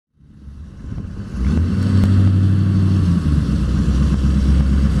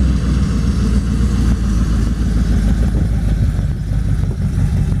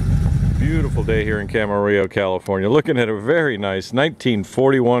beautiful day here in Camarillo, California. Looking at a very nice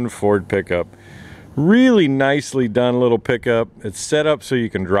 1941 Ford pickup. Really nicely done little pickup. It's set up so you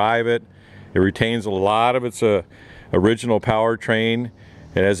can drive it. It retains a lot of its original powertrain.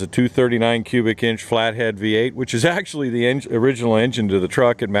 It has a 239 cubic inch Flathead V8, which is actually the original engine to the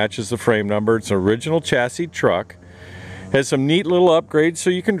truck. It matches the frame number. It's an original chassis truck. Has some neat little upgrades so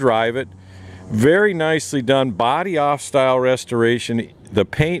you can drive it. Very nicely done body off style restoration. The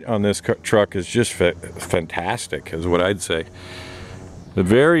paint on this truck is just fantastic, is what I'd say.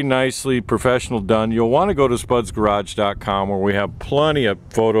 Very nicely professional done. You'll want to go to spudsgarage.com where we have plenty of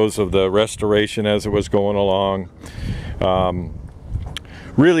photos of the restoration as it was going along.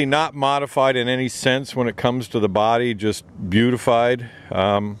 Really not modified in any sense when it comes to the body, just beautified.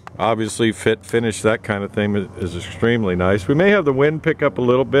 Obviously fit, finish, that kind of thing is extremely nice. We may have the wind pick up a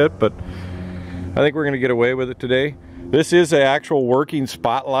little bit, but I think we're going to get away with it today. This is an actual working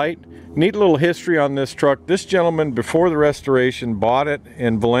spotlight. Neat little history on this truck. This gentleman, before the restoration, bought it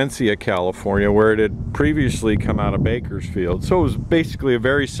in Valencia, California, where it had previously come out of Bakersfield. So it was basically a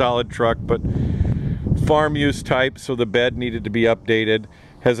very solid truck, but farm use type, so the bed needed to be updated.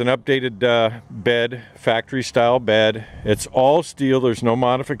 Has an updated bed, factory style bed. It's all steel, there's no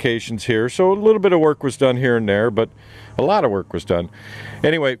modifications here. So a little bit of work was done here and there, but a lot of work was done.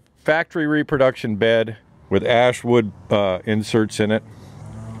 Anyway, factory reproduction bed with ash wood inserts in it.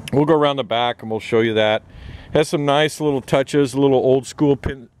 We'll go around the back and we'll show you that. Has some nice little touches, a little old school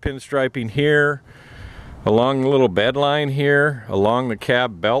pinstriping here, along the little bed line here, along the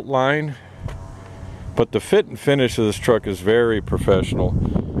cab belt line. But the fit and finish of this truck is very professional.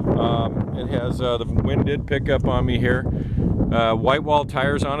 It has, the wind did pick up on me here. White wall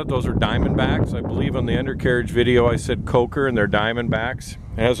tires on it, those are Diamondbacks. I believe on the undercarriage video I said Coker and they're Diamondbacks.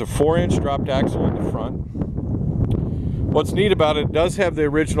 It has a 4-inch dropped axle in the front. What's neat about it, it does have the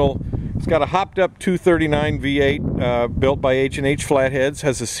original, it's got a hopped up 239 V8 built by H&H Flatheads,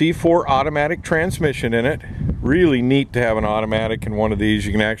 has a C4 automatic transmission in it. Really neat to have an automatic in one of these,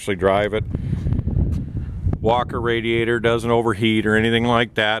 you can actually drive it. Walker radiator, doesn't overheat or anything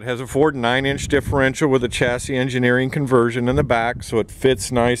like that. Has a Ford 9-inch differential with a chassis engineering conversion in the back, so it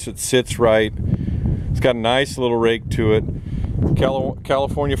fits nice, it sits right. It's got a nice little rake to it.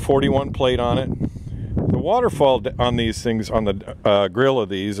 California 41 plate on it. The waterfall on these things, on the grill of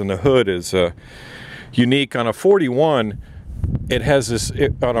these and the hood is unique. On a 41, it has this,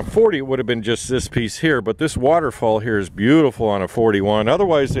 on a 40 it would have been just this piece here, but this waterfall here is beautiful on a 41.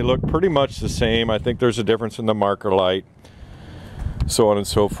 Otherwise they look pretty much the same. I think there's a difference in the marker light, so on and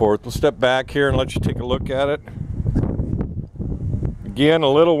so forth. We'll step back here and let you take a look at it. Again, a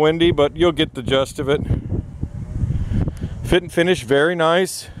little windy, but you'll get the gist of it. Fit and finish, very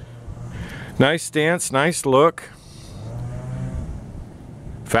nice. Nice stance, nice look.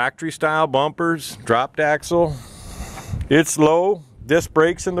 Factory style bumpers, dropped axle. It's low, disc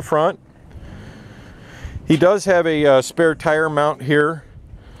brakes in the front. He does have a spare tire mount here,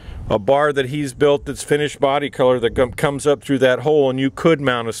 a bar that he's built that's finished body color that comes up through that hole, and you could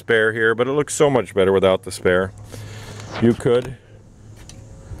mount a spare here, but it looks so much better without the spare. You could.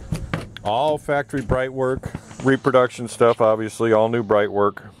 All factory bright work, reproduction stuff, obviously, all new bright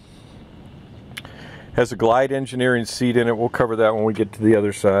work. Has a Glide engineering seat in it. We'll cover that when we get to the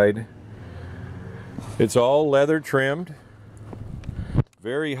other side. It's all leather trimmed.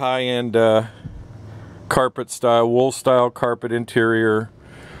 Very high-end carpet style, wool style carpet interior.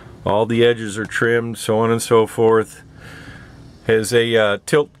 All the edges are trimmed, so on and so forth. Has a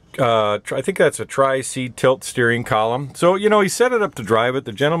tilt, I think that's a tri-seat tilt steering column. So, you know, he set it up to drive it.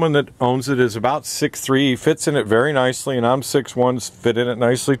 The gentleman that owns it is about 6'3". He fits in it very nicely, and I'm 6'1", fit in it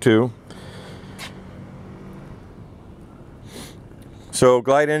nicely too. So,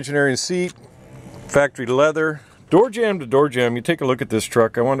 Glide engineering seat, factory leather, door jamb to door jamb. You take a look at this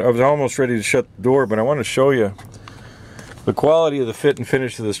truck. I was almost ready to shut the door, but I want to show you the quality of the fit and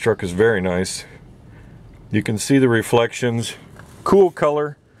finish of this truck is very nice. You can see the reflections. Cool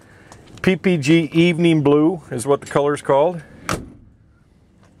color. PPG Evening Blue is what the color is called.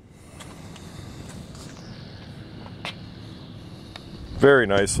 Very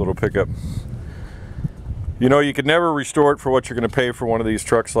nice little pickup. You know, you could never restore it for what you're going to pay for one of these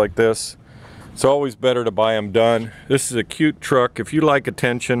trucks like this. It's always better to buy them done. This is a cute truck. If you like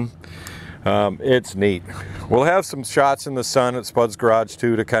attention, it's neat. We'll have some shots in the sun at Spud's Garage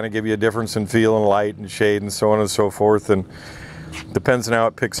too to kind of give you a difference in feel and light and shade and so on and so forth, and depends on how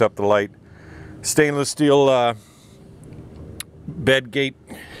it picks up the light. Stainless steel bed gate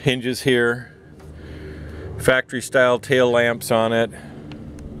hinges here. Factory style tail lamps on it.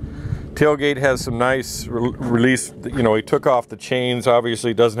 Tailgate has some nice release, you know, he took off the chains.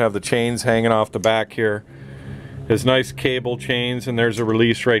 Obviously doesn't have the chains hanging off the back here. Has nice cable chains, and there's a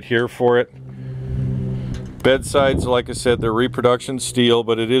release right here for it. Bedsides, like I said, they're reproduction steel,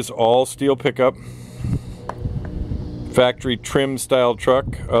 but it is all steel pickup. Factory trim style truck,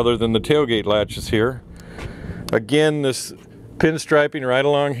 other than the tailgate latches here. Again, this pinstriping right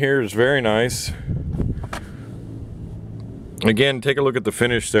along here is very nice. Again, take a look at the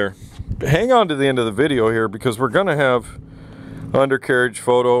finish there. Hang on to the end of the video here, because we're going to have undercarriage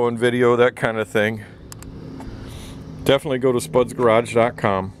photo and video, that kind of thing. Definitely go to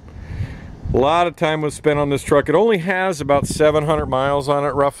spudsgarage.com. A lot of time was spent on this truck. It only has about 700 miles on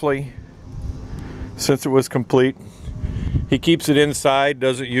it, roughly, since it was complete. He keeps it inside,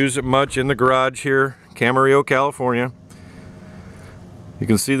 doesn't use it much in the garage here, Camarillo, California. You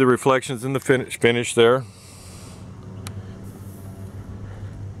can see the reflections in the finish there.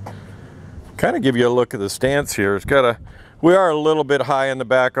 Kind of give you a look at the stance here. It's got a, we are a little bit high in the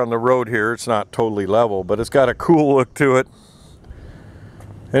back on the road here. It's not totally level, but it's got a cool look to it.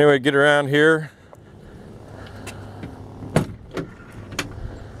 Anyway, get around here.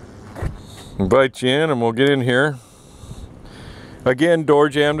 Invite you in and we'll get in here. Again, door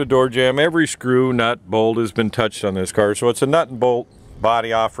jamb to door jamb. Every screw, nut, bolt has been touched on this car. So it's a nut and bolt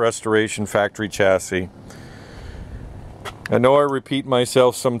body off restoration factory chassis. I know I repeat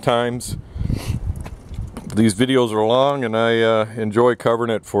myself sometimes. These videos are long and I enjoy covering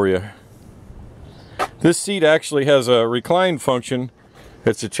it for you. This seat actually has a recline function.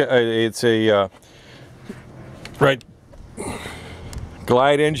 It's a right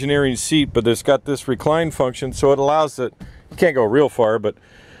glide engineering seat, but it's got this recline function, so it allows it. You can't go real far, but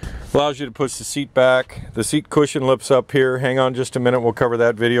allows you to push the seat back. The seat cushion lifts up here. Hang on just a minute, we'll cover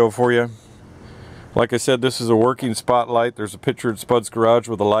that video for you. Like I said, this is a working spotlight. There's a picture at Spud's Garage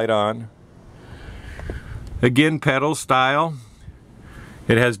with the light on. Again, pedal style.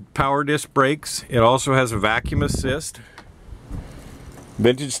 It has power disc brakes. It also has a vacuum assist.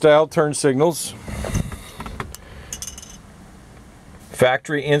 Vintage style turn signals.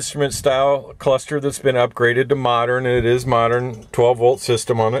 Factory instrument style cluster that's been upgraded to modern, and it is modern. 12-volt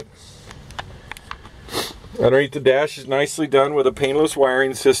system on it. Underneath the dash is nicely done with a painless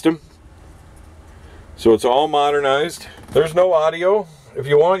wiring system. So it's all modernized. There's no audio. If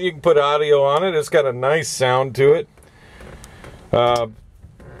you want, you can put audio on it. It's got a nice sound to it.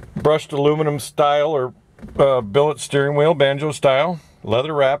 Brushed aluminum style or billet steering wheel, banjo style.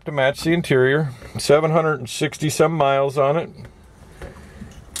 Leather wrap to match the interior. 760 some miles on it.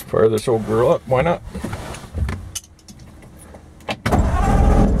 Fire this old girl up, why not?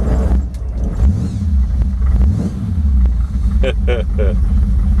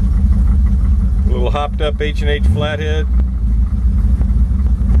 Little hopped up H&H Flathead.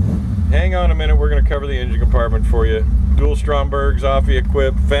 Hang on a minute, we're going to cover the engine compartment for you. Dual Strombergs, Offie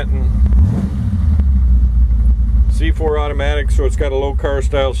equipped, Fenton. C4 automatic, so it's got a low car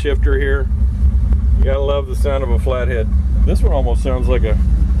style shifter here. You gotta love the sound of a Flathead. This one almost sounds like a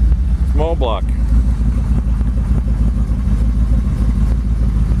small block.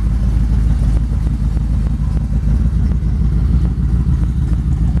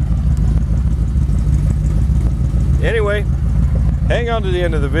 Anyway, hang on to the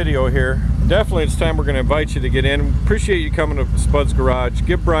end of the video here. Definitely it's time we're going to invite you to get in. Appreciate you coming to Spud's Garage.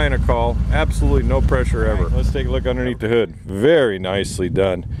 Give Brian a call. Absolutely no pressure ever. Right, let's take a look underneath the hood. Very nicely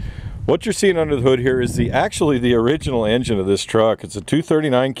done. What you're seeing under the hood here is actually the original engine of this truck. It's a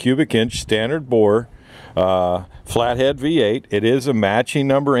 239 cubic inch standard bore Flathead V8. It is a matching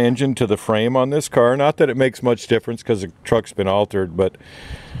number engine to the frame on this car. Not that it makes much difference because the truck's been altered, but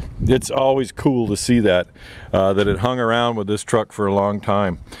it's always cool to see that it hung around with this truck for a long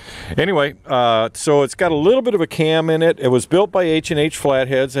time. Anyway, so it's got a little bit of a cam in it. It was built by H&H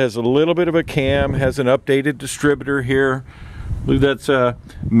Flatheads. It has a little bit of a cam, has an updated distributor here. I believe that's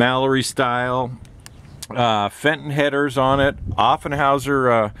Mallory style. Fenton headers on it.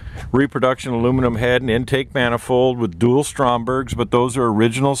 Offenhauser reproduction aluminum head and intake manifold with dual Strombergs, but those are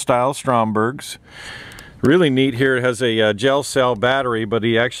original style Strombergs. Really neat here, it has a gel cell battery, but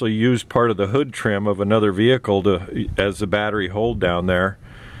he actually used part of the hood trim of another vehicle as the battery hold down there.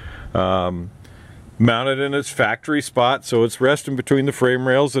 Mounted in its factory spot, so it's resting between the frame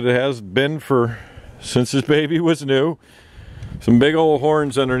rails that it has been since this baby was new. Some big old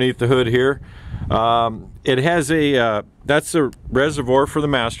horns underneath the hood here. It has that's the reservoir for the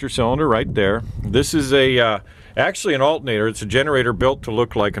master cylinder right there. This is actually an alternator. It's a generator built to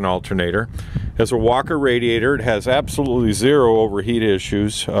look like an alternator. It has a Walker radiator. It has absolutely zero overheat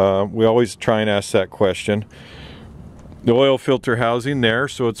issues. We always try and ask that question. the oil filter housing there,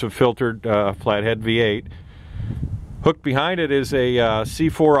 so it's a filtered Flathead V8. Hooked behind it is a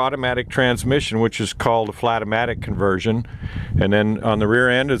C4 automatic transmission, which is called a Flat-O-Matic conversion. And then on the rear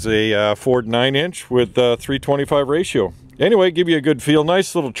end is a Ford 9-inch with 325 ratio. Anyway, give you a good feel.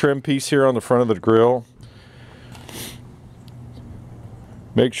 Nice little trim piece here on the front of the grill.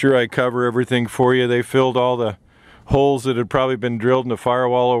 Make sure I cover everything for you. They filled all the holes that had probably been drilled in the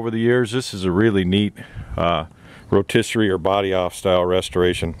firewall over the years. This is a really neat rotisserie or body off style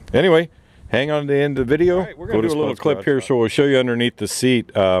restoration. Anyway, hang on to the end of the video. Right, we're going to do a little clip here, so we'll show you underneath the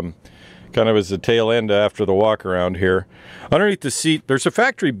seat, kind of as the tail end after the walk around here. Underneath the seat, there's a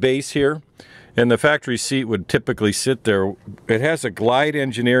factory base here, and the factory seat would typically sit there. It has a Glide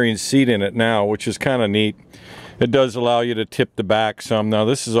engineering seat in it now, which is kind of neat. It does allow you to tip the back some. Now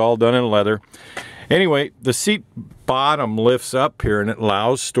this is all done in leather. Anyway, the seat bottom lifts up here and it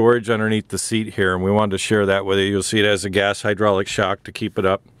allows storage underneath the seat here, and we wanted to share that with you. You'll see it has a gas hydraulic shock to keep it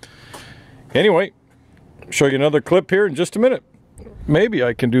up. Anyway, show you another clip here in just a minute. Maybe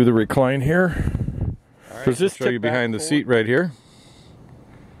I can do the recline here. Does this show you behind the seat right here?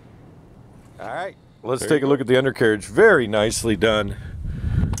 All right, let's take a look at the undercarriage. Very nicely done.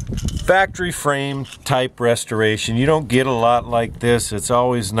 Factory frame type restoration. You don't get a lot like this. It's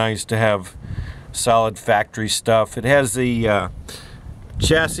always nice to have solid factory stuff. It has the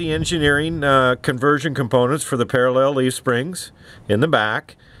chassis engineering conversion components for the parallel leaf springs in the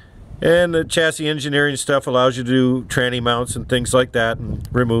back. And the chassis engineering stuff allows you to do tranny mounts and things like that and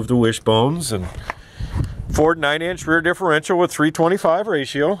remove the wishbones. And Ford 9-inch rear differential with 325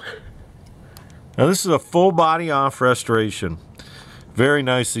 ratio. Now this is a full body off restoration. Very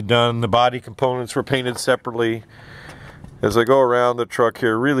nicely done. The body components were painted separately. As I go around the truck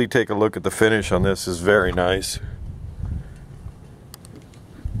here, really take a look at the finish on this. Is very nice.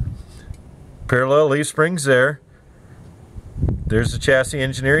 Parallel leaf springs there. There's the chassis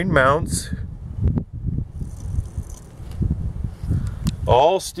engineering mounts.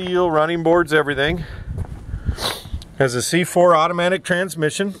 All steel, running boards, everything. Has a C4 automatic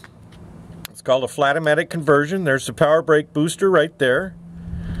transmission. It's called a Flat-O-Matic conversion. There's the power brake booster right there.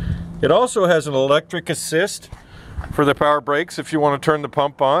 It also has an electric assist for the power brakes if you want to turn the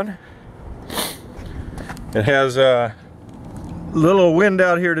pump on. It has a little wind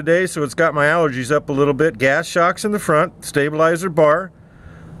out here today, so it's got my allergies up a little bit. Gas shocks in the front, stabilizer bar,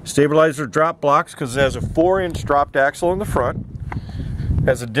 stabilizer drop blocks because it has a 4-inch dropped axle in the front.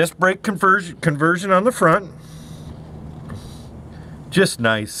 Has a disc brake conversion on the front. Just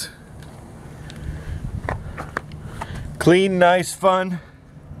nice. Clean, nice, fun.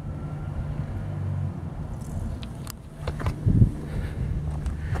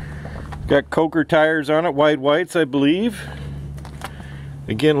 Got Coker tires on it, wide whites, I believe.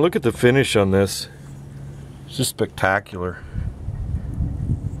 Again, look at the finish on this. It's just spectacular.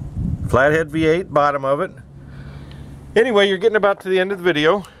 Flathead V8, bottom of it. Anyway, you're getting about to the end of the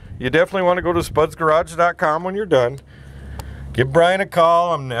video. You definitely want to go to spudsgarage.com when you're done. Give Brian a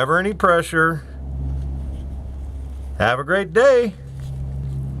call. I'm never any pressure. Have a great day.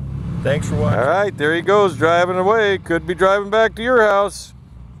 Thanks for watching. All right, there he goes, driving away. Could be driving back to your house.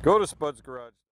 Go to Spuds Garage.